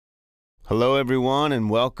Hello, everyone, and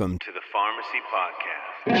welcome to the Pharmacy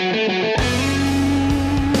Podcast. I've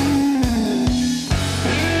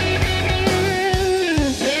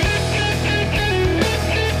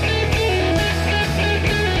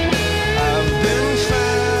been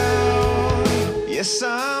found. Yes,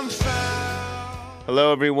 I'm found.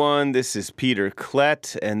 Hello, everyone. This is Peter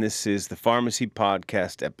Klett, and this is the Pharmacy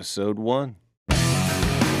Podcast, Episode 1.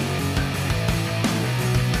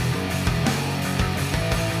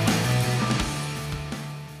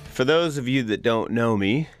 For those of you that don't know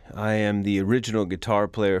me, I am the original guitar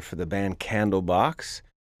player for the band Candlebox.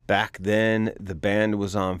 Back then, the band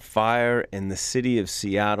was on fire and the city of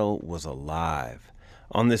Seattle was alive.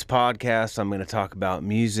 On this podcast, I'm going to talk about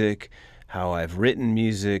music, how I've written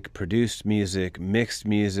music, produced music, mixed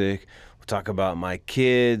music. We'll talk about my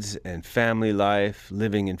kids and family life,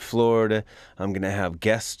 living in Florida. I'm going to have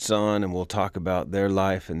guests on and we'll talk about their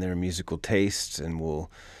life and their musical tastes, and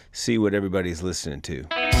we'll see what everybody's listening to.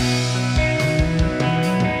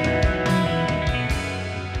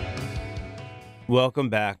 Welcome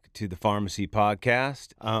back to the Pharmacy Podcast.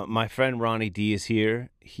 My friend Ronnie Dee is here.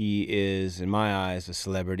 He is, in my eyes, a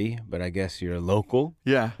celebrity, but I guess you're a local,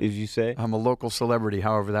 yeah, as you say. I'm a local celebrity,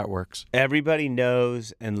 however that works. Everybody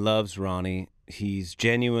knows and loves Ronnie. He's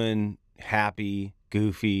genuine, happy,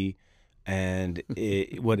 goofy, and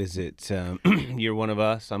what is it? You're one of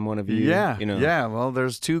us, I'm one of you. Yeah, you know? yeah. Well,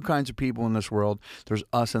 there's two kinds of people in this world. There's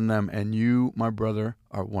us and them, and you, my brother,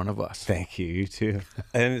 are one of us. Thank you. You too.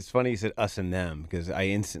 And it's funny you said us and them, because I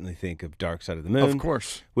instantly think of Dark Side of the Moon. Of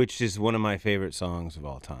course. Which is one of my favorite songs of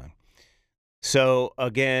all time. So,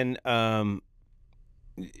 again,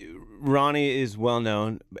 Ronnie is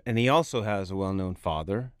well-known, and he also has a well-known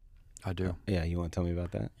father. I do. Yeah, you want to tell me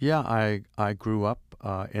about that? Yeah, I grew up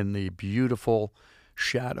in the beautiful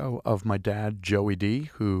shadow of my dad, Joey Dee,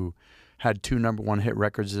 who had two #1 hit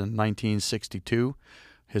records in 1962,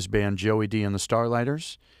 his band Joey Dee and the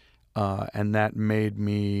Starliters, and that made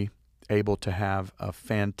me able to have a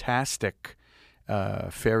fantastic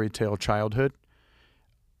fairy tale childhood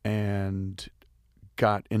and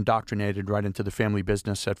got indoctrinated right into the family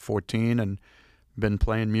business at 14 and been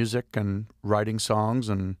playing music and writing songs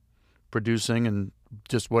and producing and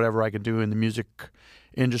just whatever I could do in the music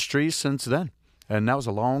industry since then. And that was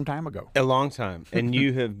a long time ago. A long time. And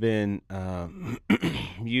you have been,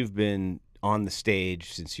 you've been on the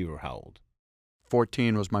stage since you were how old?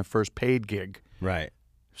 14 was my first paid gig. Right.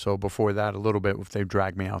 So before that, a little bit, if they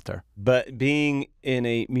dragged me out there. But being in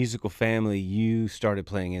a musical family, you started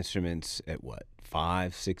playing instruments at what?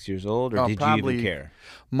 5, 6 years old, or did probably, you even care?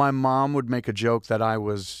 My mom would make a joke that I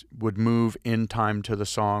would move in time to the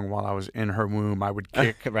song while I was in her womb. I would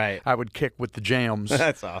kick, right. I would kick with the jams.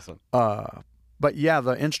 That's awesome. But yeah,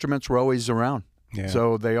 the instruments were always around. Yeah.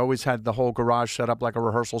 So they always had the whole garage set up like a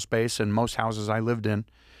rehearsal space in most houses I lived in,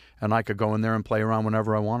 and I could go in there and play around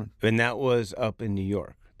whenever I wanted. And that was up in New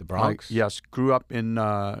York, the Bronx? Yes, grew up in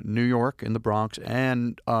New York, in the Bronx,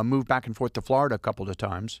 and moved back and forth to Florida a couple of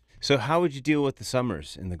times. So how would you deal with the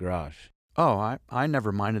summers in the garage? Oh, I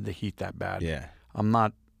never minded the heat that bad. Yeah.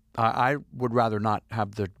 I would rather not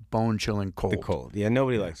have the bone-chilling cold. The cold. Yeah,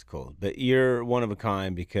 nobody likes cold. But you're one of a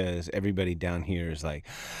kind because everybody down here is like,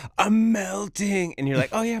 I'm melting. And you're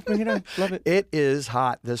like, oh, yeah, bring it on. Love it. It is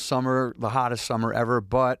hot this summer, the hottest summer ever,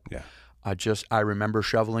 but yeah. I remember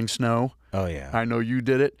shoveling snow. Oh, yeah. I know you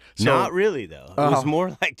did it. So, not really, though. It was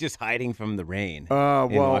more like just hiding from the rain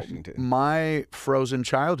in Washington. My frozen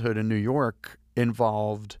childhood in New York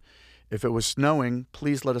involved, if it was snowing,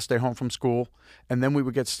 please let us stay home from school. And then we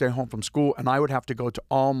would get to stay home from school, and I would have to go to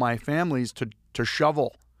all my families to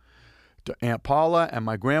shovel, to Aunt Paula and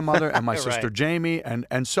my grandmother and my sister right. Jamie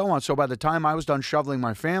and so on. So by the time I was done shoveling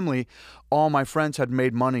my family, all my friends had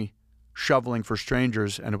made money shoveling for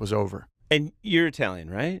strangers, and it was over. And you're Italian,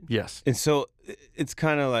 right? Yes. And so it's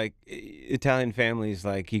kind of like Italian families,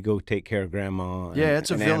 like you go take care of grandma. Yeah,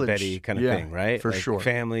 it's a and village. Aunt Betty kind of thing, right? For like sure.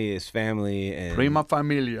 Family is family. And Prima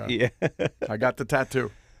familia. Yeah. I got the tattoo.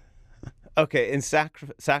 Okay, and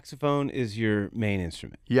saxophone is your main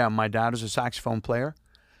instrument. Yeah, my dad is a saxophone player.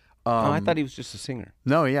 I thought he was just a singer.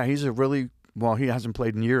 No, yeah, he's he hasn't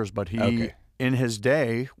played in years, but he, in his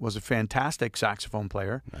day, was a fantastic saxophone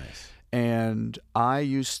player. Nice. And I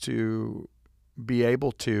used to be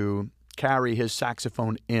able to carry his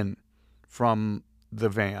saxophone in from the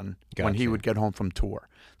van when he would get home from tour.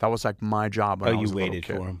 That was like my job when I was a little kid. You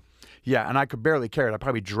waited for him? Yeah, and I could barely carry it. I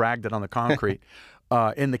probably dragged it on the concrete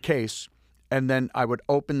in the case. And then I would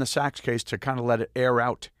open the sax case to kind of let it air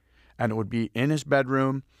out. And it would be in his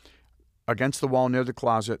bedroom, against the wall near the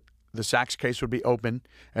closet, the sax case would be open,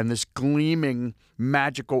 and this gleaming,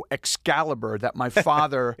 magical Excalibur that my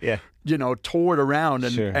father, toured around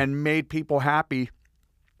and made people happy.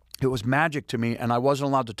 It was magic to me, and I wasn't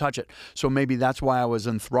allowed to touch it. So maybe that's why I was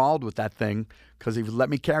enthralled with that thing, because he would let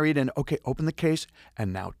me carry it in. Okay, open the case,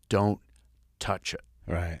 and now don't touch it.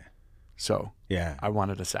 Right. So yeah, I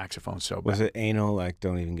wanted a saxophone so bad. Was it anal, like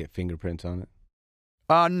don't even get fingerprints on it?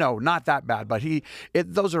 No, not that bad, but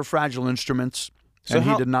those are fragile instruments, So and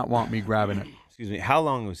he did not want me grabbing it. Excuse me. How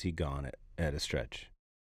long was he gone at a stretch?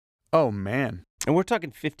 Oh, man. And we're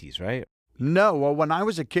talking 50s, right? No, well, when I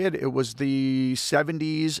was a kid, it was the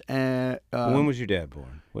 70s. And when was your dad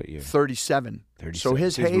born? What year? 37. 37. So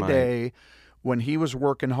his heyday, when he was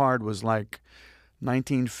working hard, was like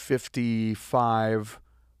 1955.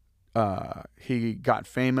 He got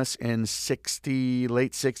famous in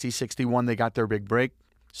late 60s, 61. They got their big break.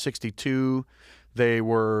 62, they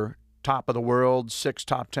were top of the world, 6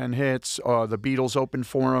 top 10 hits. The Beatles opened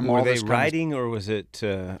for him. Were they writing, or was it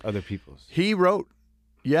other people's? He wrote.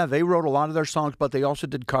 Yeah, they wrote a lot of their songs, but they also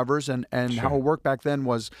did covers. And Sure. how it worked back then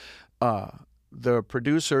was the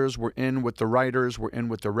producers were in with the writers, were in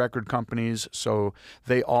with the record companies. So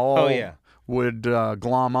they all would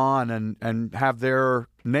glom on and have their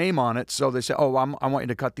name on it. So they said, I want you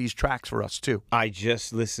to cut these tracks for us, too. I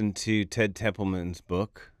just listened to Ted Templeman's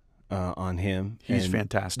book on him. He's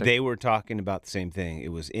fantastic. They were talking about the same thing.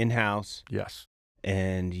 It was in-house. Yes.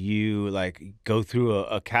 And you go through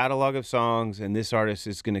a catalog of songs, and this artist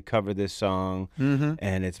is going to cover this song,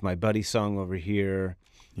 and it's my buddy's song over here.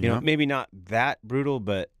 You know, maybe not that brutal,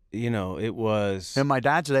 but it was. In my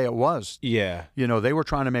dad's day, it was. Yeah. They were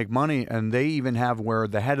trying to make money, and they even have where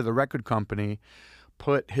the head of the record company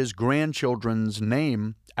put his grandchildren's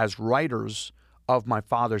name as writers of my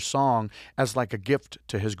father's song as like a gift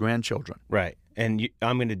to his grandchildren. Right. And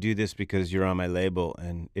I'm going to do this because you're on my label,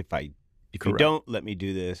 and if you don't let me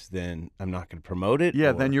do this, then I'm not going to promote it?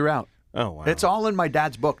 Yeah, then you're out. Oh, wow. It's all in my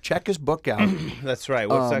dad's book. Check his book out. That's right.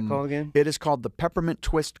 What's that called again? It is called The Peppermint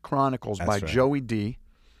Twist Chronicles by Joey Dee.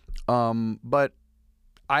 But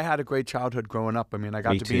I had a great childhood growing up. I mean, I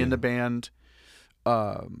got to be in the band,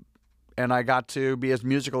 and I got to be as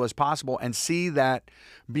musical as possible and see that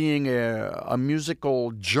being a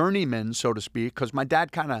musical journeyman, so to speak, because my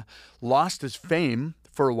dad kind of lost his fame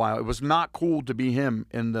for a while. It was not cool to be him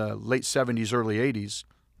in the late 70s, early 80s.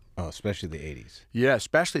 Oh, especially the 80s. Yeah,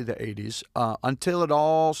 especially the 80s. Until it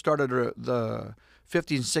all started, the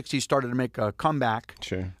 50s and 60s started to make a comeback.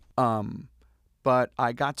 Sure. But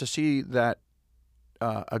I got to see that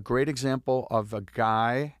a great example of a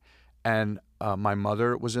guy, and my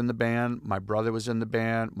mother was in the band, my brother was in the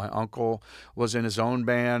band, my uncle was in his own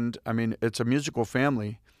band. I mean, it's a musical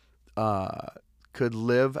family. Could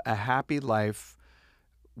live a happy life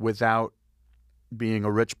without being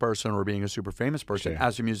a rich person or being a super famous person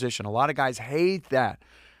as a musician. A lot of guys hate that.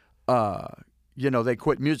 They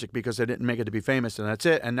quit music because they didn't make it to be famous, and that's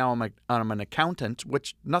it. And now I'm an accountant,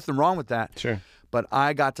 which nothing wrong with that. Sure. But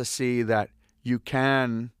I got to see that you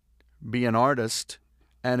can be an artist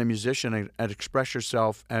and a musician and express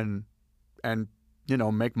yourself and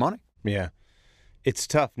make money. Yeah. It's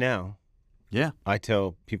tough now. Yeah. I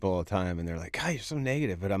tell people all the time, and they're like, God, you're so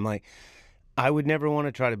negative. But I'm like, I would never want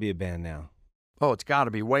to try to be a band now. Oh, it's got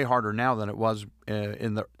to be way harder now than it was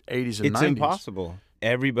in the 80s and 90s. It's impossible.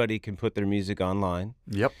 Everybody can put their music online.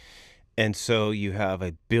 Yep. And so you have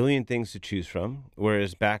a billion things to choose from,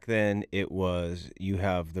 whereas back then it was you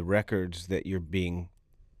have the records that are being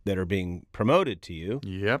promoted to you.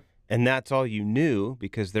 Yep. And that's all you knew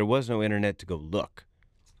because there was no internet to go look.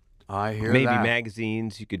 I hear Maybe that.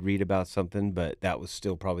 magazines, you could read about something, but that was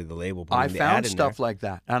still probably the label. I found stuff like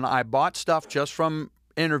that. And I bought stuff just from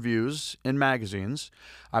interviews in magazines.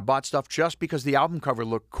 I bought stuff just because the album cover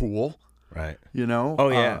looked cool. Right. Oh,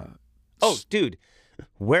 yeah. Dude,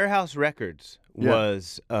 Warehouse Records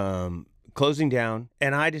was closing down,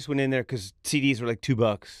 and I just went in there because CDs were like $2,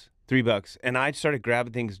 $3, and I started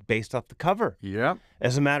grabbing things based off the cover. Yep.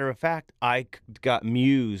 As a matter of fact, I got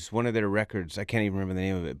Muse, one of their records. I can't even remember the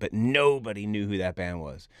name of it, but nobody knew who that band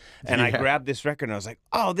was. And I grabbed this record, and I was like,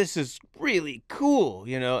 oh, this is really cool,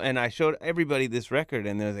 and I showed everybody this record,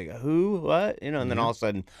 and they're like, who, what, and then all of a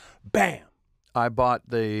sudden, bam. I bought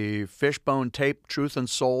the Fishbone tape, Truth and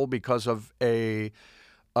Soul, because of a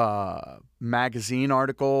magazine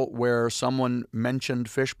article where someone mentioned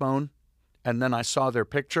Fishbone. And then I saw their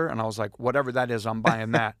picture, and I was like, whatever that is, I'm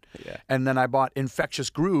buying that. Yeah. And then I bought Infectious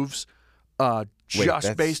Grooves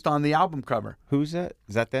based on the album cover. Who's that?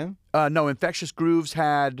 Is that them? No, Infectious Grooves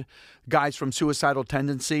had guys from Suicidal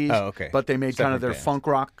Tendencies. Oh, okay. But they made kind of their funk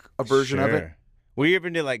rock version of it. Were you ever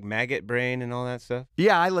into like Maggot Brain and all that stuff?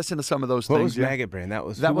 Yeah, I listened to some of those What things. was Maggot Brain? That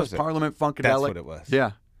was it? Parliament Funkadelic. That's what it was.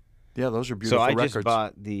 Yeah. Yeah, those are beautiful records. So I just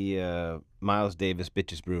bought the Miles Davis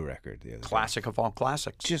Bitches Brew record the other day. Classic of all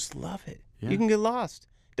classics. Just love it. Yeah. You can get lost.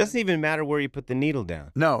 Doesn't even matter where you put the needle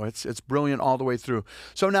down. No, it's brilliant all the way through.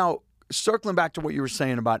 So now, circling back to what you were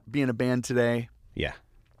saying about being a band today. Yeah.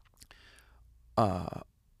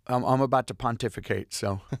 I'm about to pontificate,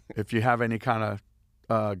 so if you have any kind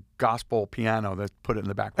of gospel piano, that put it in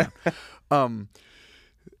the background.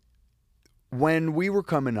 When we were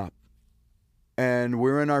coming up, and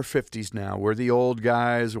we're in our 50s now, we're the old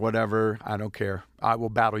guys, whatever, I don't care. I will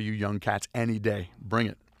battle you young cats any day. Bring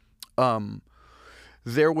it.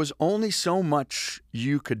 There was only so much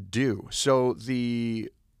you could do. So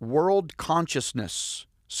the world consciousness,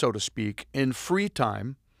 so to speak, in free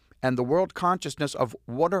time, and the world consciousness of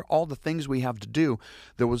what are all the things we have to do,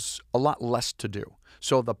 there was a lot less to do.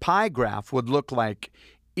 So the pie graph would look like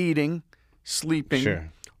eating, sleeping,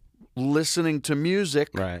 Sure. listening to music,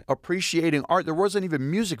 Right. appreciating art. There wasn't even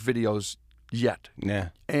music videos yet. Yeah.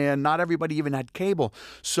 And not everybody even had cable.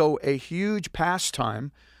 So a huge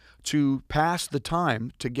pastime to pass the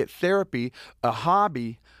time, to get therapy, a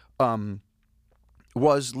hobby,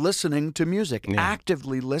 was listening to music,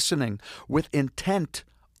 actively listening with intent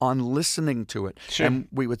on listening to it. Sure. And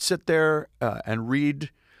we would sit there and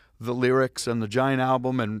read the lyrics and the Giant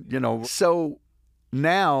album, and so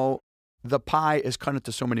now the pie is cut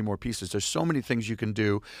into so many more pieces. There's so many things you can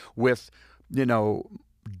do with doom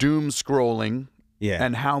scrolling. Yeah.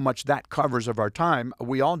 And how much that covers of our time.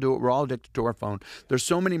 We all do it. We're all addicted to our phone. There's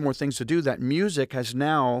so many more things to do that music has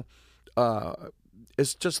now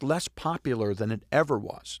is just less popular than it ever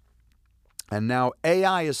was. And now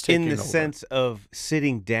AI is taking over. In the sense of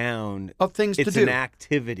sitting down. Of things to do. It's an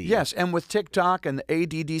activity. Yes, and with TikTok and the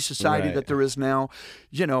ADD society Right. that there is now,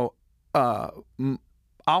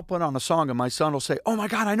 I'll put on a song and my son will say, "Oh my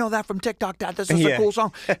God, I know that from TikTok, Dad. This is a cool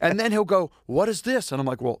song." And then he'll go, "What is this?" And I'm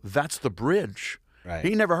like, "Well, that's the bridge." Right.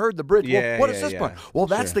 He never heard the bridge. Yeah, Well, what is yeah, this yeah. part? Well,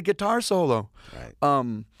 that's Sure. the guitar solo.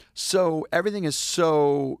 Right. So everything is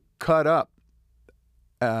so cut up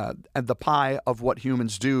at the pie of what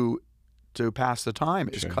humans do to pass the time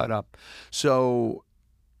is cut up. So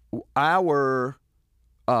our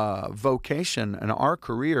vocation and our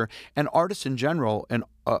career and artists in general and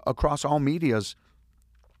across all medias,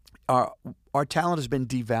 our talent has been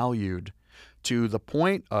devalued to the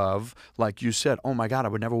point of, like you said, oh my God, I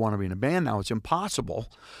would never want to be in a band now. It's impossible.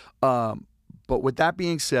 But with that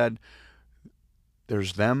being said,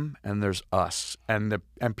 there's them and there's us. And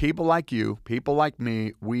people like you, people like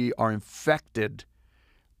me, we are infected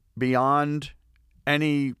beyond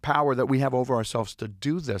any power that we have over ourselves to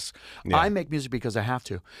do this. Yeah. I make music because I have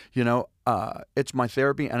to. It's my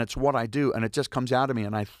therapy and it's what I do, and it just comes out of me,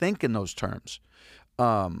 and I think in those terms.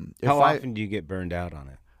 How often do you get burned out on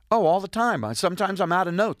it? Oh, all the time. Sometimes I'm out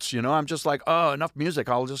of notes. I'm just like, oh, enough music.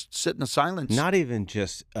 I'll just sit in the silence. Not even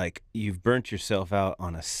just like you've burnt yourself out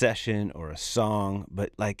on a session or a song,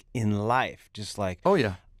 but like in life, just like, oh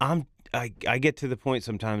yeah, I get to the point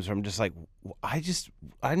sometimes where I'm just like, I'm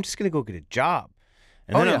just gonna go get a job,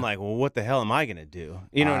 and then I'm like, well, what the hell am I gonna do?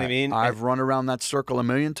 You know what I mean? I've run around that circle a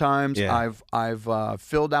million times. Yeah. I've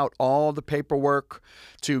filled out all the paperwork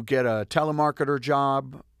to get a telemarketer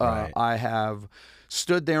job. Right. I have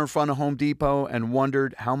stood there in front of Home Depot and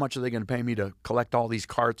wondered how much are they going to pay me to collect all these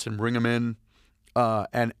carts and bring them in.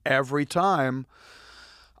 And every time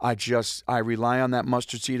I rely on that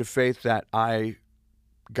mustard seed of faith that I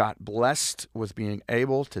got blessed with being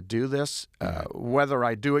able to do this. Whether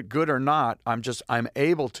I do it good or not, I'm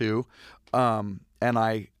able to. And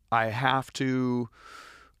I have to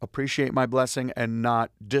appreciate my blessing and not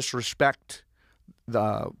disrespect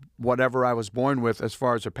whatever I was born with as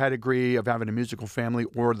far as a pedigree of having a musical family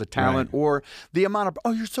or the talent or the amount of,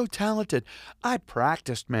 oh, you're so talented. I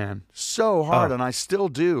practiced, man, so hard, and I still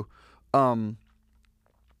do.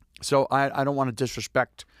 So I don't want to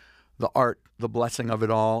disrespect the art, the blessing of it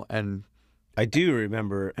all, and I do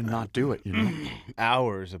remember and not do it,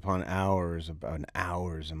 hours upon hours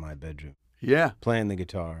in my bedroom. Yeah. Playing the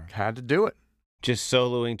guitar. Had to do it. Just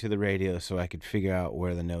soloing to the radio so I could figure out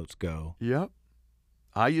where the notes go. Yep.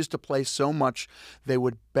 I used to play so much, they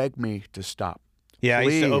would beg me to stop. Yeah,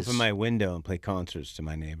 Please. I used to open my window and play concerts to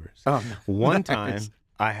my neighbors. Oh, One time,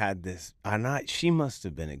 I had this, she must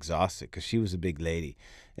have been exhausted because she was a big lady,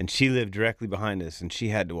 and she lived directly behind us, and she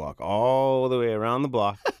had to walk all the way around the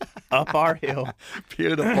block, up our hill,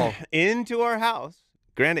 Beautiful. into our house.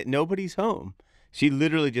 Granted, nobody's home. She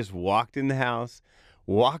literally just walked in the house,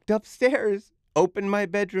 walked upstairs, opened my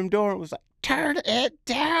bedroom door, and was like, turn it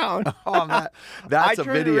down. Oh, that's I a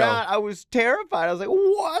turned video. around. I was terrified. I was like,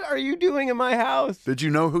 what are you doing in my house? Did you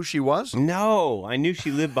know who she was? No, I knew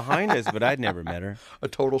she lived behind us, but I'd never met her. A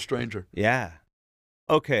total stranger. Yeah.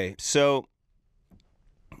 Okay, so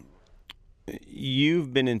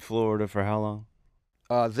you've been in Florida for how long?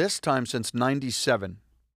 This time since 97.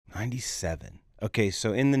 97. Okay,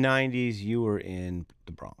 so in the 90s, you were in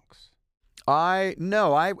the Bronx. I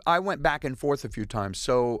went back and forth a few times.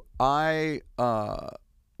 So I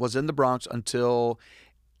was in the Bronx until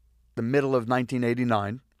the middle of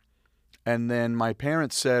 1989. And then my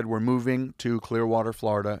parents said, we're moving to Clearwater,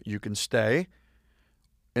 Florida. You can stay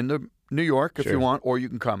in New York if you want, or you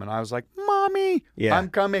can come. And I was like, Mommy, I'm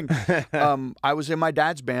coming. I was in my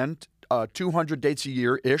dad's band 200 dates a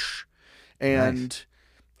year-ish. And nice.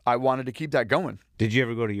 I wanted to keep that going. Did you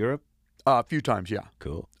ever go to Europe? A few times, yeah.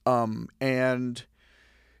 Cool. And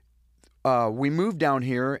we moved down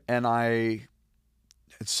here, and I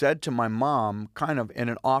said to my mom, kind of in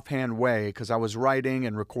an offhand way, because I was writing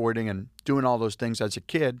and recording and doing all those things as a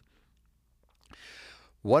kid,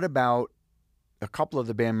 what about a couple of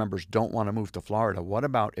the band members don't want to move to Florida? What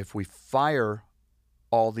about if we fire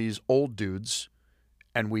all these old dudes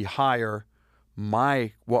and we hire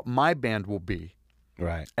what my band will be?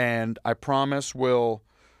 Right. And I promise we'll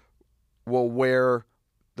wear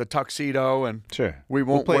the tuxedo and we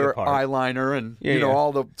won't wear eyeliner and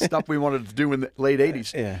all the stuff we wanted to do in the late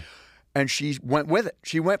 80s. Yeah. And she went with it.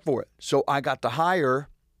 She went for it. So I got to hire,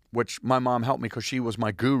 which my mom helped me because she was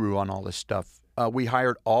my guru on all this stuff. We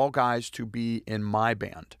hired all guys to be in my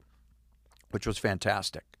band, which was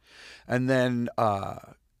fantastic. And then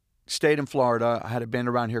stayed in Florida. I had a band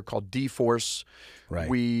around here called D-Force. Right.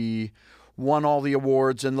 We won all the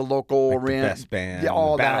awards in the local arena. The best band,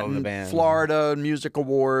 all the Battle that, of the Bands. Florida Music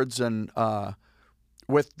Awards, and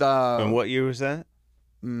with and what year was that?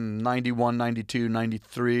 91, 92,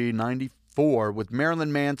 93, 94 with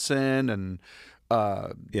Marilyn Manson and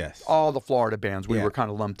yes, all the Florida bands we were kind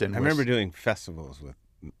of lumped in. I remember doing festivals with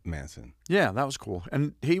Manson. Yeah, that was cool.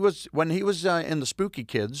 And when he was in the Spooky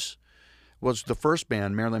Kids, was the first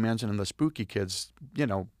band, Marilyn Manson and the Spooky Kids.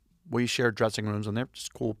 We shared dressing rooms, and they're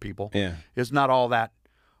just cool people. Yeah, it's not all that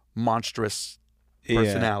monstrous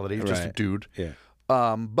personality, just a dude. Yeah.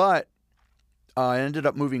 But I ended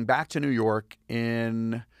up moving back to New York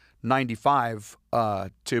in '95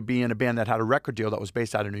 to be in a band that had a record deal that was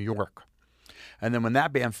based out of New York. And then when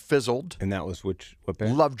that band fizzled, and that was what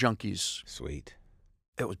band? Love Junkies. Sweet.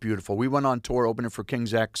 It was beautiful. We went on tour opening for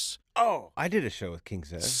King's X. Oh, I did a show with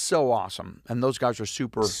King's X. So awesome, and those guys are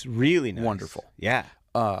super, really nice. Wonderful. Yeah.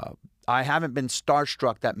 I haven't been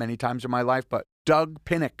starstruck that many times in my life, but Doug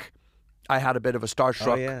Pinnick, I had a bit of a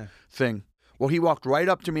starstruck thing. Well, he walked right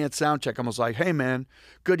up to me at soundcheck and was like, "Hey, man,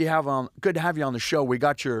 good to have you on the show. We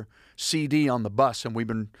got your CD on the bus, and we've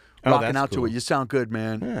been rocking out to it. You sound good,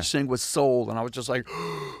 man. Yeah. You sing with soul." And I was just like,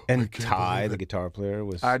 and Ty, the guitar player,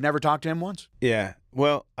 was... I never talked to him once. Yeah.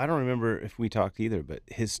 Well, I don't remember if we talked either, but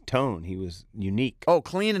his tone, he was unique. Oh,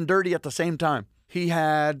 clean and dirty at the same time. He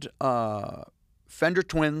had Fender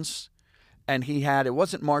Twins, and he had, it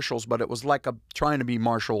wasn't Marshalls, but it was like trying to be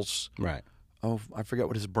Marshalls. Right. Oh, I forget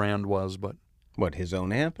what his brand was, but... What, his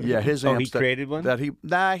own amp? Yeah, his amp. Oh, he created one?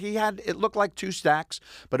 He had, it looked like 2 stacks,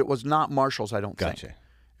 but it was not Marshalls, I don't think. Gotcha.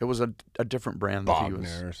 It was a different brand that he was.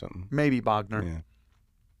 Bogner or something. Maybe Bogner. Yeah.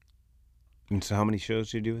 And so how many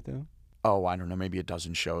shows did you do with them? Oh, I don't know, maybe a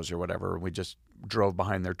dozen shows or whatever. We just drove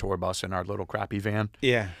behind their tour bus in our little crappy van.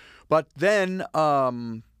 Yeah. But then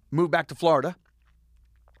moved back to Florida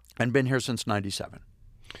and been here since '97.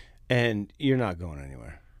 And you're not going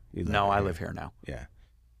anywhere? No, I live here now. Yeah.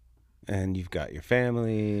 And you've got your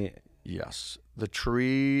family. Yes. The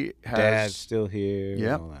tree has... Dad's still here.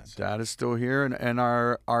 Yep. And all that stuff. Dad is still here. And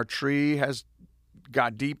our tree has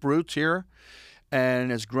got deep roots here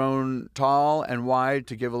and has grown tall and wide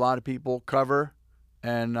to give a lot of people cover.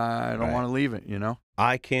 And I don't want to leave it,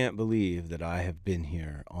 I can't believe that I have been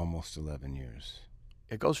here almost 11 years.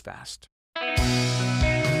 It goes fast.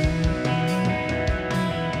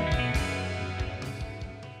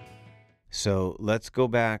 So let's go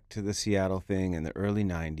back to the Seattle thing in the early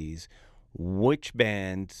 90s. Which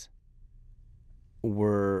bands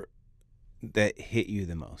were that hit you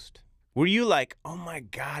the most? Were you like, oh my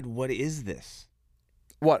God, what is this?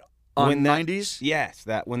 What, on 90s? Yes,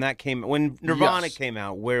 when Nirvana came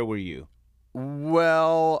out, where were you?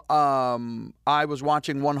 Well, I was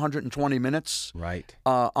watching 120 Minutes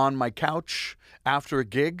on my couch after a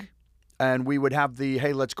gig, and we would have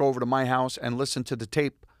hey, let's go over to my house and listen to the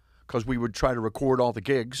tape, because we would try to record all the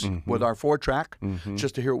gigs with our 4-track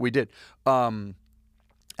just to hear what we did.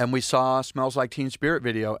 And we saw Smells Like Teen Spirit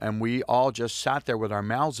video, and we all just sat there with our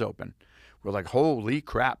mouths open. We're like, holy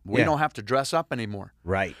crap, we don't have to dress up anymore.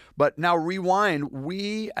 Right. But now rewind,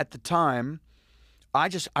 we, at the time, I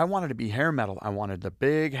wanted to be hair metal. I wanted the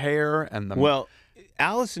big hair and the... Well,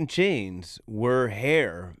 Alice in Chains were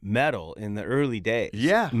hair metal in the early days.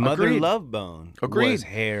 Yeah, Mother agreed. Love Bone Agreed. was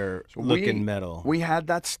hair looking metal. We had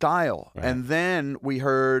that style. Right. And then we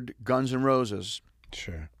heard Guns N' Roses.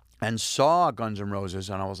 Sure. And saw Guns N' Roses,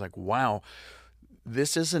 and I was like, wow,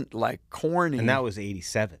 this isn't like corny. And that was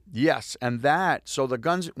 87. Yes, and that, so the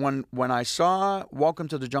Guns, when I saw Welcome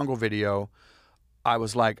to the Jungle video, I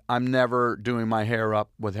was like, I'm never doing my hair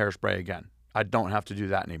up with hairspray again. I don't have to do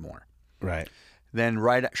that anymore. Right. Then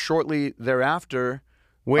shortly thereafter...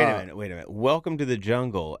 Wait a minute. Welcome to the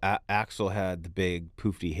Jungle, Axl had the big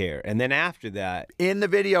poofy hair. And then after that... In the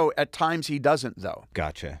video, at times he doesn't, though.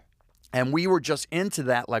 Gotcha. And we were just into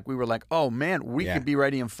that. Like, we were like, oh, man, we could be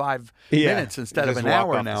ready in 5 minutes instead of an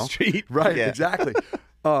hour now. Right, exactly.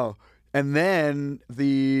 And then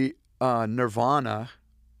the Nirvana,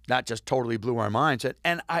 that just totally blew our minds.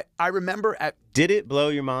 And I remember at... Did it blow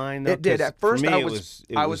your mind, though? It did. At first, me,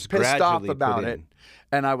 I was pissed off about it.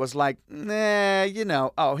 And I was like,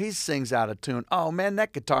 nah, he sings out of tune. Oh, man,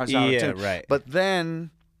 that guitar's out of tune. Yeah, right. But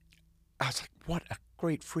then I was like, what a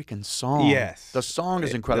great freaking song. Yes. The song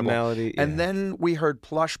is incredible. The melody. And then we heard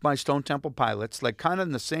Plush by Stone Temple Pilots, like kind of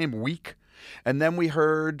in the same week. And then we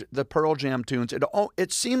heard the Pearl Jam tunes.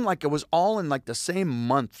 It seemed like it was all in like the same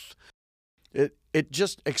month. It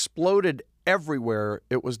just exploded everywhere.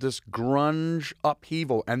 It was this grunge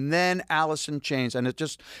upheaval. And then Alice in Chains. And it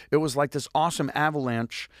was like this awesome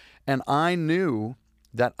avalanche. And I knew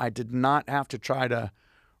that I did not have to try to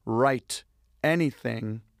write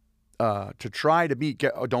anything to try to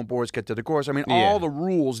don't boys get to the chorus. I mean, all the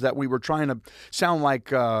rules that we were trying to sound like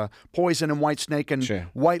Poison and Whitesnake and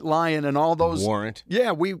White Lion and all those. Warrant.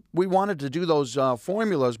 Yeah, we wanted to do those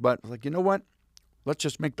formulas, but like, you know what? Let's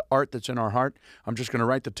just make the art that's in our heart. I'm just going to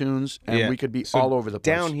write the tunes, and we could be all over the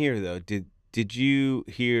place. Down here, though, did you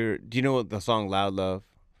hear, do you know the song Loud Love?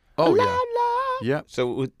 Oh, yeah. Loud Love. Yeah.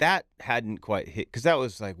 So that hadn't quite hit, because that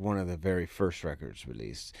was like one of the very first records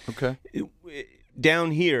released. Okay.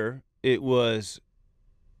 Down here, it was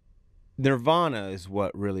Nirvana is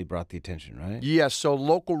what really brought the attention, right? Yes, so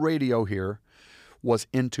local radio here was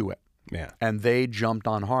into it. Yeah. And they jumped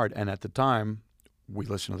on hard. And at the time, we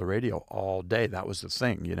listened to the radio all day. That was the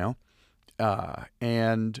thing,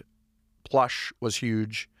 And Plush was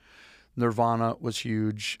huge. Nirvana was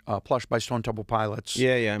huge. Plush by Stone Temple Pilots.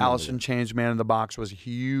 Yeah. Alice in Chains, Man in the Box was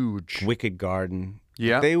huge. Wicked Garden.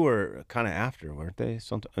 Yeah. They were kind of after, weren't they?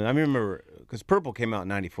 I remember, because Purple came out in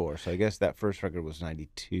 94, so I guess that first record was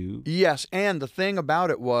 92. Yes, and the thing about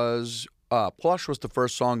it was Plush was the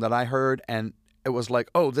first song that I heard, and it was like,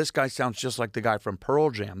 oh, this guy sounds just like the guy from Pearl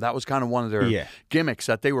Jam. That was kind of one of their gimmicks,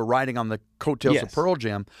 that they were riding on the coattails of Pearl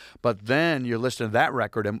Jam. But then you're listening to that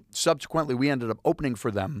record, and subsequently we ended up opening for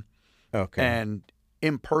them. Okay. And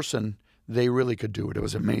in person, they really could do it. It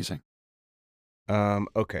was amazing.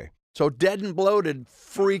 Okay. So Dead and Bloated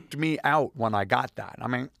freaked me out when I got that. I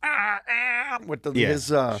mean, with his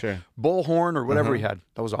bullhorn or whatever he had.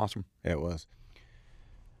 That was awesome. Yeah, it was.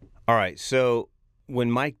 All right. So when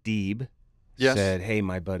Mike Deeb said, hey,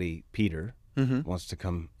 my buddy Peter wants to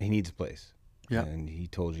come, he needs a place. Yeah. And he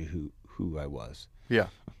told you who I was. Yeah.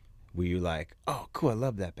 Were you like, oh, cool, I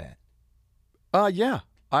love that band? Yeah.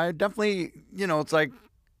 I definitely, it's like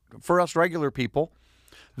for us regular people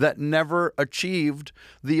that never achieved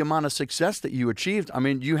the amount of success that you achieved. I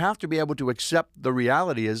mean, you have to be able to accept the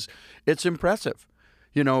reality is it's impressive.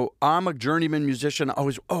 I'm a journeyman musician. I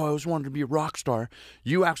always wanted to be a rock star.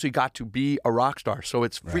 You actually got to be a rock star, so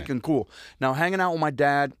it's freaking cool. Now, hanging out with my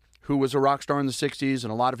dad, who was a rock star in the 60s,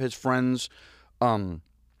 and a lot of his friends, I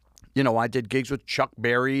did gigs with Chuck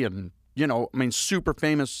Berry and, super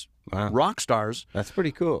famous rock stars. That's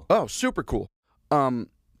pretty cool. Oh, super cool.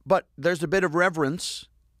 But there's a bit of reverence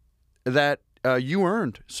that you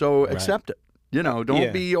earned, so accept it.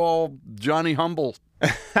 Don't be all Johnny Humble.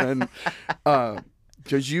 And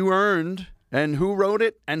because you earned, and who wrote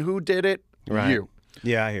it and who did it? Right. You.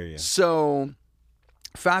 Yeah, I hear you. So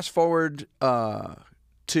fast forward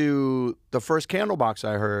to the first Candlebox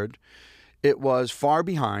I heard. It was Far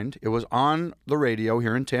Behind. It was on the radio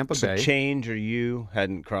here in Tampa Bay. Change or You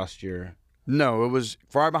hadn't crossed your... No, it was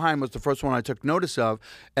Far Behind was the first one I took notice of.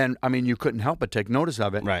 And, I mean, you couldn't help but take notice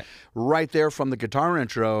of it. Right. Right there from the guitar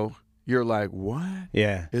intro, you're like, what?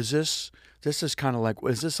 Yeah. Is this is kind of like,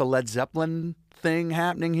 is this a Led Zeppelin thing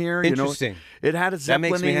happening here? Interesting. It had a Zeppelin. That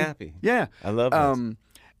makes me happy. Yeah. I love that.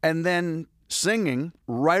 And then singing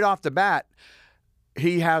right off the bat,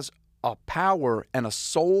 he has a power and a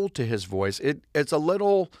soul to his voice. It's a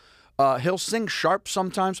little, he'll sing sharp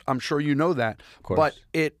sometimes. I'm sure you know that. Of course. But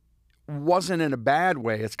it wasn't in a bad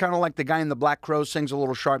way. It's kind of like the guy in the Black Crow sings a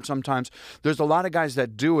little sharp sometimes. There's a lot of guys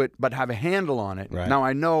that do it but have a handle on it. Right. Now,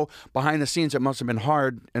 I know behind the scenes it must have been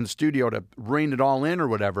hard in the studio to rein it all in or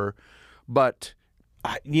whatever, but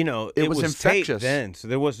it was infectious tape then, so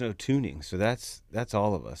there was no tuning. So that's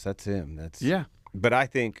all of us. That's him. Yeah. But I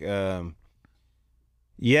think, Kevin.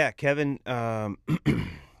 I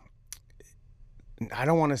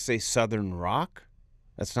don't want to say Southern rock.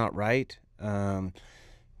 That's not right.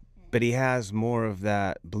 But he has more of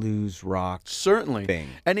that blues rock certainly thing.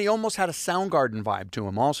 And he almost had a Soundgarden vibe to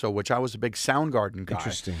him also, which I was a big Soundgarden guy.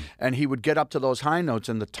 Interesting. And he would get up to those high notes,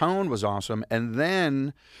 and the tone was awesome. And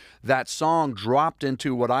then that song dropped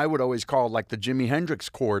into what I would always call like the Jimi Hendrix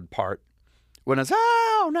chord part, when it's,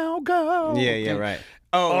 oh, now go. Yeah, right.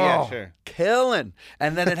 Oh, yeah, sure. Killing.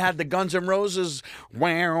 And then it had the Guns N' Roses,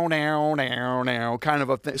 wow, now, now, kind of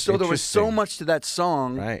a thing. So there was so much to that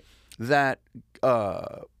song that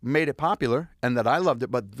made it popular and that I loved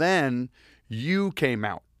it. But then you came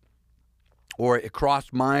out, or it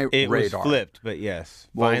crossed my radar. It was flipped, but yes.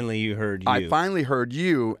 Well, finally you heard you. I finally heard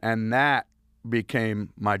you, and that became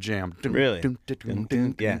my jam. Really?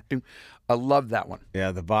 Yeah. I love that one.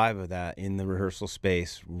 Yeah, the vibe of that in the rehearsal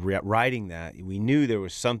space, writing that, we knew there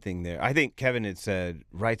was something there. I think Kevin had said,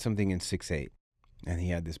 write something in 6/8, and he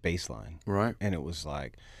had this bass line. Right. And it was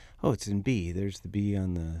like, oh, it's in B. There's the B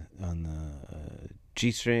on the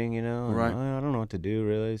G string, and right. I don't know what to do,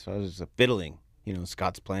 really. So I was just fiddling.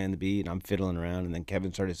 Scott's playing the beat, and I'm fiddling around, and then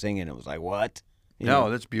Kevin started singing. It was like, what?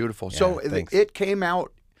 That's beautiful. Yeah, so thanks. it came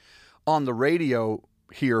out on the radio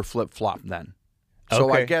here, flip-flop then. So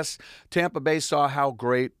okay. I guess Tampa Bay saw how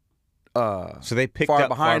great so they picked Far up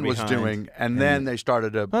Behind Far was Behind, doing, and then they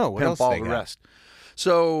started to what pimp else all they the got? rest.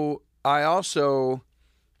 So I also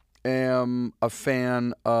am a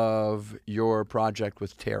fan of your project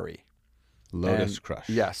with Terry. Lotus Crush.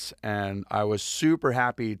 Yes, and I was super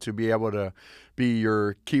happy to be able to be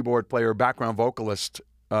your keyboard player, background vocalist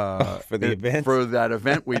for the event? For that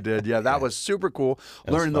event we did. Yeah, that was super cool.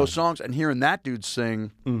 Learning those songs and hearing that dude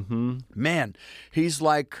sing. Mm-hmm. Man, he's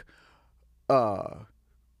like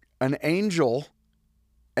an angel,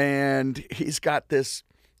 and he's got this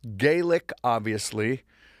Gaelic, obviously,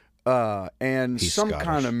 and he's some Scottish.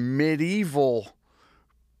 kind of medieval.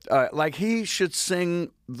 Like he should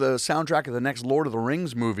sing the soundtrack of the next Lord of the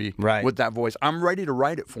Rings movie with that voice. I'm ready to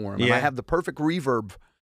write it for him. And I have the perfect reverb,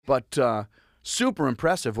 but super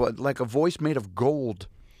impressive. Like a voice made of gold.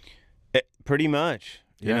 Pretty much.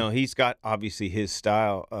 Yeah. He's got obviously his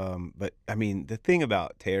style. But I mean, the thing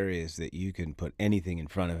about Terry is that you can put anything in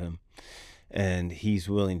front of him, and he's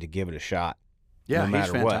willing to give it a shot. Yeah, no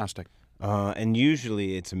matter he's fantastic. What. And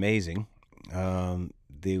usually it's amazing.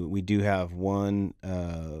 We do have one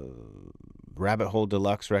Rabbit Hole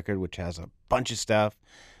Deluxe record, which has a bunch of stuff,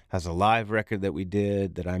 has a live record that we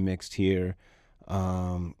did that I mixed here.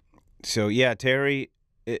 So, yeah, Terry,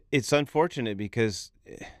 it's unfortunate because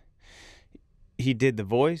he did The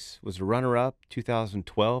Voice, was a runner-up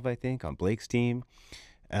 2012, I think, on Blake's team.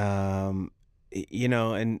 And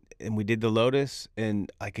we did the Lotus,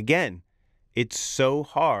 and, again, it's so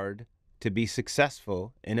hard to be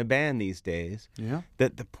successful in a band these days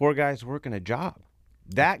that the poor guy's working a job.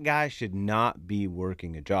 That guy should not be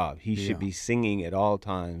working a job. He should be singing at all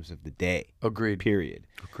times of the day. Agreed. Period.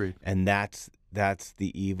 Agreed. And that's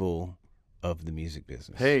the evil of the music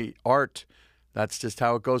business. Hey, art, that's just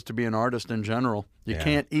how it goes to be an artist in general. You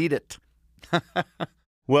can't eat it.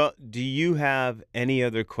 Well, do you have any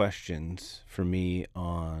other questions for me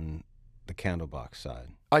on the Candlebox side?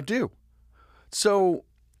 I do. So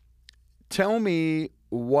tell me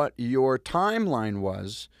what your timeline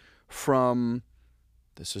was from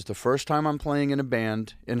this is the first time I'm playing in a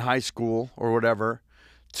band in high school or whatever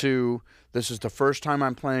to this is the first time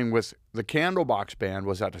I'm playing with the Candlebox band.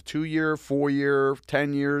 Was that a 2-year, 4-year,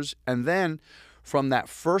 10 years? And then from that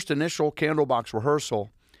first initial Candlebox rehearsal,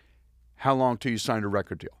 how long till you signed a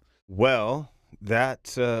record deal? Well,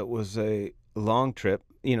 that was a long trip.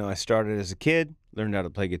 I started as a kid, learned how to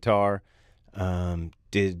play guitar,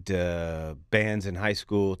 did bands in high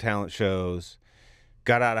school, talent shows,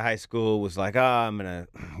 got out of high school, was like, I'm going to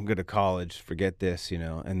go to college, forget this,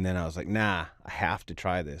 And then I was like, nah, I have to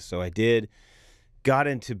try this. So I did, got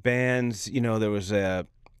into bands, there was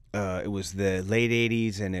it was the late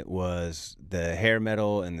 80s, and it was the hair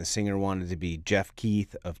metal, and the singer wanted to be Jeff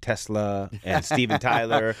Keith of Tesla and Steven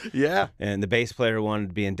Tyler. Yeah. And the bass player wanted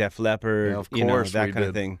to be in Def Leppard, of course that we kind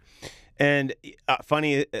of did. thing. And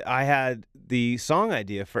funny, I had the song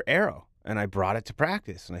idea for Arrow. And I brought it to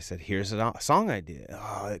practice, and I said, here's a song idea.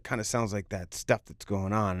 Oh, it kind of sounds like that stuff that's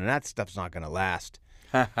going on, and that stuff's not going to last.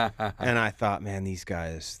 And I thought, man, these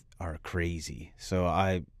guys are crazy. So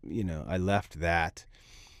I left that.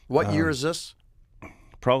 What year is this?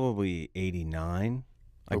 Probably 89.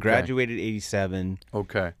 I Okay. graduated 87.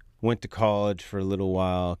 Okay. Went to college for a little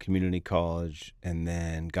while, community college, and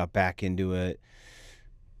then got back into it.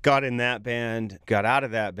 Got in that band, got out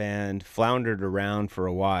of that band, floundered around for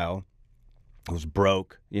a while. I was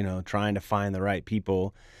broke, trying to find the right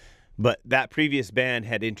people. But that previous band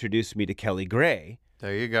had introduced me to Kelly Gray.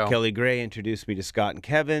 There you go. Kelly Gray introduced me to Scott and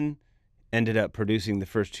Kevin, ended up producing the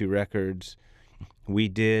first 2 records. We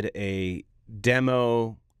did a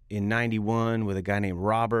demo in 91 with a guy named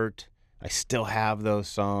Robert. I still have those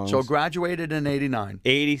songs. So graduated in 89.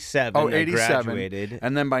 87, Oh, I 87. graduated.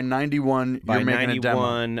 And then by 91, By you're making a demo.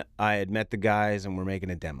 91, I had met the guys and we're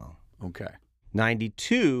making a demo. Okay.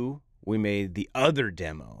 92, we made the other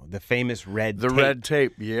demo, the famous red The tape. red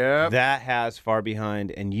tape, yeah. That has Far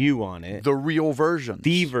Behind and You on it. The real versions.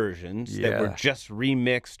 The versions that were Yeah. just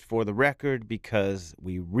remixed for the record because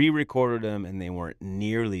we re-recorded them and they weren't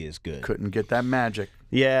nearly as good. Couldn't get that magic.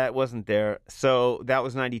 Yeah, it wasn't there. So that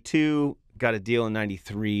was 92. Got a deal in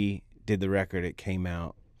 93. Did the record. It came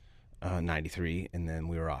out 93, and then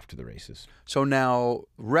we were off to the races. So now,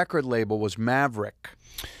 record label was Maverick.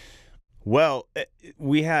 Well,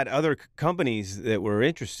 we had other companies that were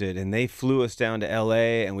interested, and they flew us down to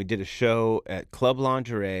L.A., and we did a show at Club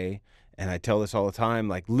Lingerie, and I tell this all the time,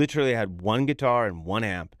 like literally I had 1 guitar and 1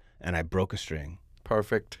 amp, and I broke a string.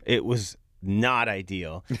 Perfect. It was not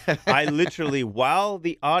ideal. I literally, while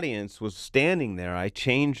the audience was standing there, I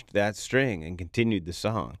changed that string and continued the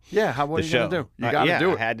song. Yeah, what are you going to do? You got to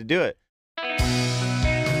do it. I had to do it.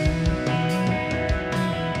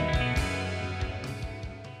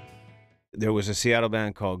 There was a Seattle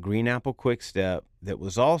band called Green Apple Quickstep that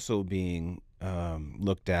was also being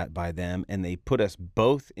looked at by them, and they put us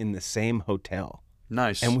both in the same hotel.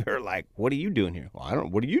 Nice. And we were like, what are you doing here? Well,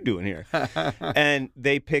 what are you doing here? And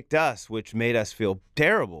they picked us, which made us feel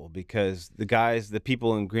terrible because the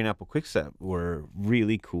people in Green Apple Quickstep were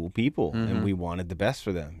really cool people, and we wanted the best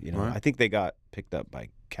for them. Right. I think they got picked up by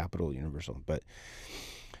Capitol Universal, but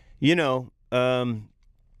that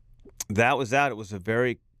was that. It was a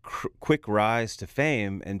very quick rise to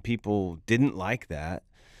fame, and people didn't like that.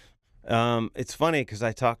 It's funny because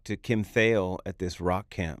I talked to Kim Thale at this rock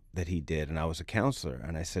camp that he did, and I was a counselor,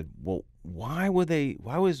 and I said, well, what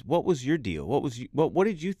was your deal? What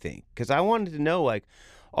did you think? Because I wanted to know, like,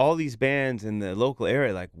 all these bands in the local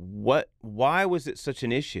area, like, why was it such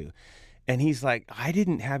an issue? And he's like, I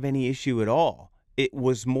didn't have any issue at all. It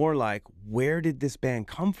was more like, where did this band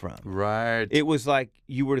come from? Right. It was like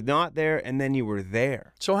you were not there, and then you were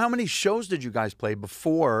there. So how many shows did you guys play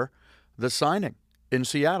before the signing in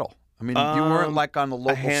Seattle? I mean, you weren't like on the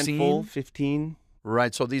local a handful, scene? 15.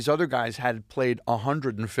 Right, so these other guys had played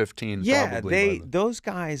 115 Yeah, probably. those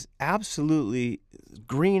guys absolutely.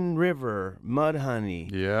 Green River, Mudhoney,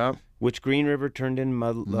 Yeah. which Green River turned in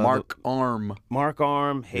Mark Arm. Mark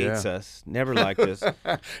Arm hates us, never liked us.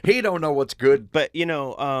 He don't know what's good. But,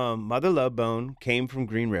 Mother Love Bone came from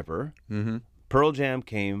Green River. Mm-hmm. Pearl Jam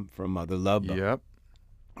came from Mother Love Bone. Yep.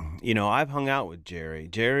 I've hung out with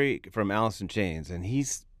Jerry from Alice in Chains, and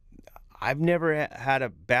I've never had a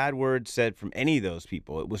bad word said from any of those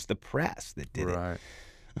people. It was the press that did Right.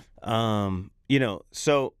 it.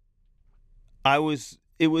 So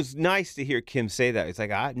it was nice to hear Kim say that. It's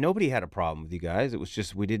like, nobody had a problem with you guys. It was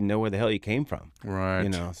just we didn't know where the hell you came from. Right.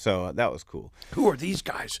 So that was cool. Who are these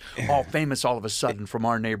guys? All famous all of a sudden from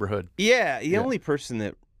our neighborhood. Yeah, the only person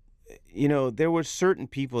that, there were certain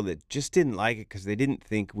people that just didn't like it because they didn't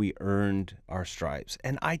think we earned our stripes.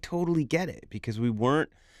 And I totally get it because we weren't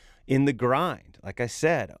in the grind. Like I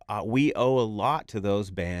said, we owe a lot to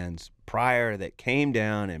those bands prior that came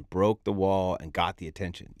down and broke the wall and got the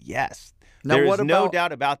attention. Yes, Now, there what is no about-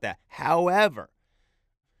 doubt about that. However,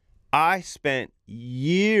 I spent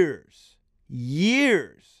years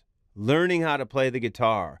learning how to play the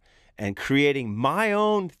guitar and creating my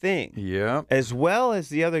own thing, Yeah. as well as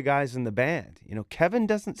the other guys in the band. Kevin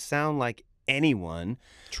doesn't sound like anyone.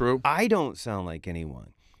 True. I don't sound like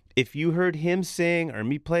anyone. If you heard him sing or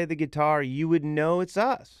me play the guitar, you would know it's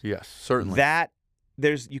us. Yes, certainly.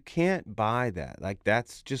 You can't buy that. Like,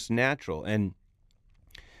 that's just natural. And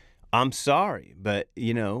I'm sorry, but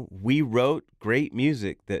we wrote great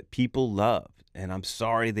music that people loved. And I'm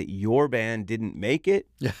sorry that your band didn't make it.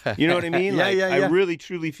 You know what I mean? Yeah, Like, yeah. I really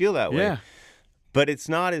truly feel that way. Yeah. But it's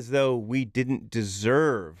not as though we didn't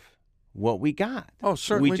deserve what we got. Oh,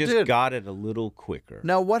 certainly we just did. got it a little quicker.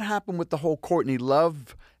 Now, what happened with the whole Courtney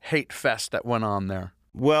Love hate fest that went on there?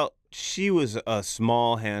 Well, she was a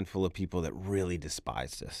small handful of people that really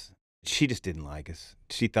despised us. She just didn't like us.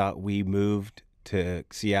 She thought we moved to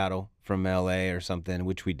Seattle from L.A. or something,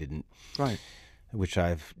 which we didn't. Right. Which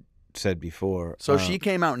I've said before. So she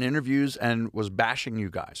came out in interviews and was bashing you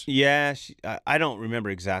guys. Yeah, I don't remember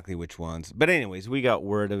exactly which ones. But anyways, we got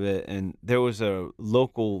word of it, and there was a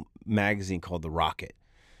local magazine called The Rocket.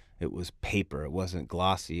 It was paper. It wasn't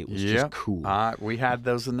glossy. It was just cool. We had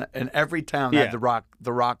those in every town had the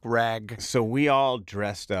rock rag. So we all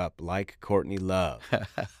dressed up like Courtney Love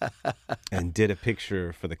and did a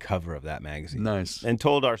picture for the cover of that magazine. Nice. And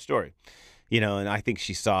told our story. And I think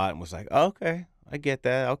she saw it and was like, oh, okay, I get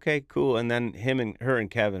that. Okay, cool. And then her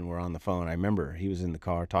and Kevin were on the phone. I remember he was in the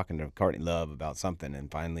car talking to Courtney Love about something,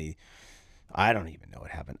 and finally, I don't even know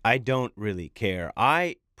what happened. I don't really care.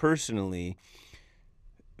 I personally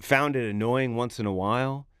found it annoying once in a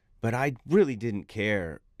while, but I really didn't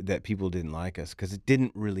care that people didn't like us because it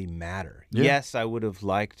didn't really matter. Yeah. Yes, I would have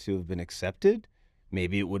liked to have been accepted.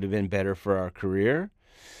 Maybe it would have been better for our career.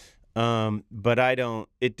 But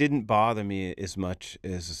it didn't bother me as much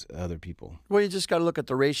as other people. Well, you just got to look at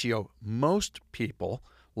the ratio. Most people,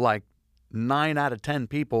 like 9 out of 10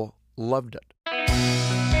 people, loved it.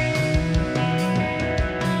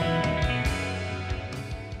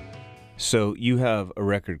 So you have a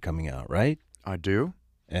record coming out, right? I do.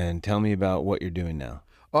 And tell me about what you're doing now.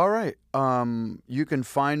 All right. You can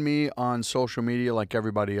find me on social media like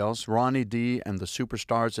everybody else. Ronnie Dee and the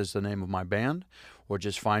Superstars is the name of my band. Or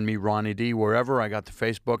just find me, Ronnie Dee, wherever. I got the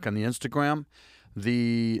Facebook and the Instagram.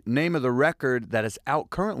 The name of the record that is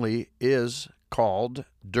out currently is called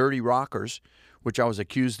Dirty Rockers, which I was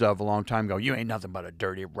accused of a long time ago. You ain't nothing but a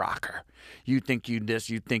dirty rocker. You think you this,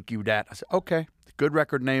 you think you that. I said, okay, good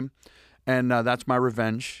record name. And that's my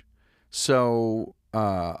revenge. So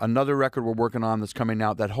another record we're working on that's coming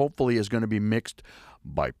out that hopefully is going to be mixed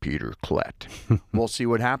by Peter Klett. We'll see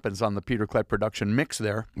what happens on the Peter Klett production mix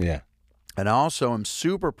there. Yeah. And I also am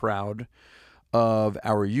super proud of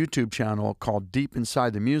our YouTube channel called Deep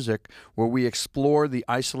Inside the Music, where we explore the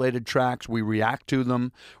isolated tracks, we react to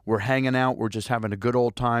them, we're hanging out, we're just having a good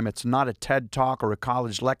old time. It's not a TED Talk or a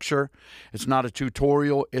college lecture. It's not a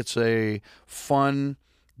tutorial. It's a fun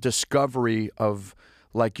discovery of,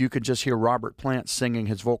 like, you could just hear Robert Plant singing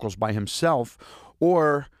his vocals by himself,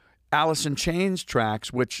 or Alice in Chains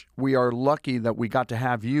tracks, which we are lucky that we got to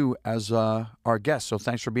have you as our guest. So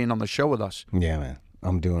thanks for being on the show with us. Yeah, man.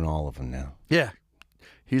 I'm doing all of them now. Yeah.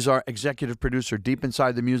 He's our executive producer, Deep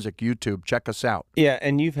Inside the Music, YouTube. Check us out. Yeah,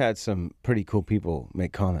 and you've had some pretty cool people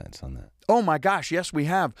make comments on that. Oh, my gosh. Yes, we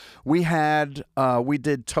have. We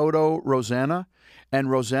did Toto Rosanna, and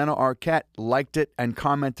Rosanna Arquette liked it and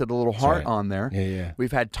commented a little heart on there. Yeah.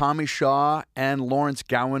 We've had Tommy Shaw and Lawrence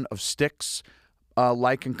Gowan of Styx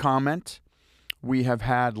like and comment. We have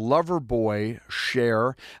had Loverboy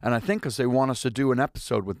share, and I think because they want us to do an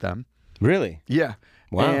episode with them. Really? Yeah.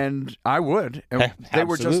 Wow. And I would. And they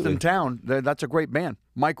were just in Absolutely. town. That's a great band.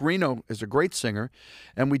 Mike Reno is a great singer.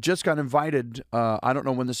 And we just got invited, I don't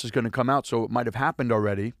know when this is going to come out, so it might have happened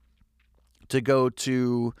already, to go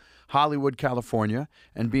to Hollywood, California,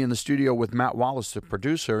 and be in the studio with Matt Wallace, the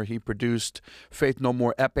producer. He produced Faith No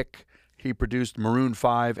More Epic. He produced Maroon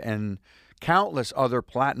 5 and countless other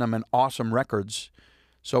platinum and awesome records.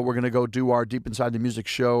 So we're going to go do our Deep Inside the Music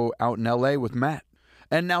show out in L.A. with Matt.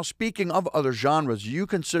 And now, speaking of other genres, you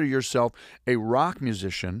consider yourself a rock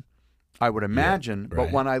musician, I would imagine. Yeah, right.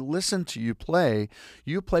 But when I listen to you play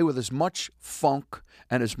with as much funk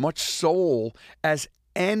and as much soul as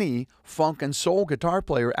any funk and soul guitar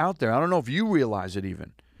player out there. I don't know if you realize it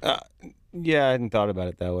even. Yeah, I hadn't thought about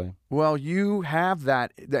it that way. Well, you have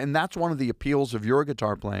that, and that's one of the appeals of your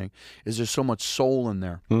guitar playing, is there's so much soul in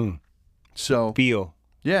there. So Feel.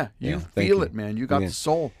 yeah, you feel it, man. You got the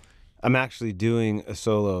soul. I'm actually doing a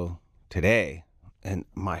solo today, and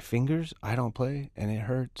my fingers, I don't play, and it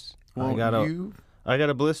hurts. Well, I got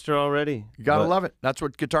a blister already. You gotta love it. That's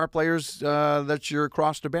what guitar players, that's your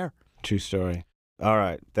cross to bear. True story. All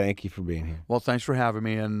right. Thank you for being here. Well, thanks for having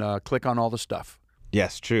me, and click on all the stuff.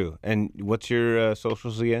 Yes, true. And what's your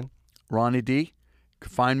socials again? Ronnie Dee. You can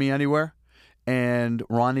find me anywhere. And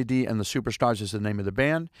Ronnie Dee and the Superstars is the name of the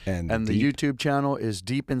band. And the YouTube channel is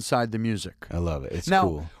Deep Inside the Music. I love it. It's now,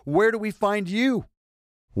 cool. Where do we find you?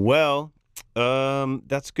 Well,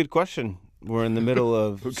 that's a good question. We're in the middle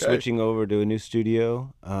of switching over to a new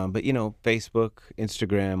studio. But, Facebook,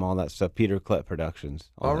 Instagram, all that stuff. Peter Klett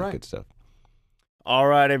Productions. All that good stuff. All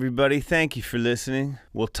right, everybody. Thank you for listening.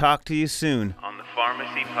 We'll talk to you soon on the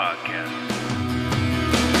Pharmacy Podcast.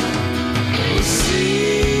 was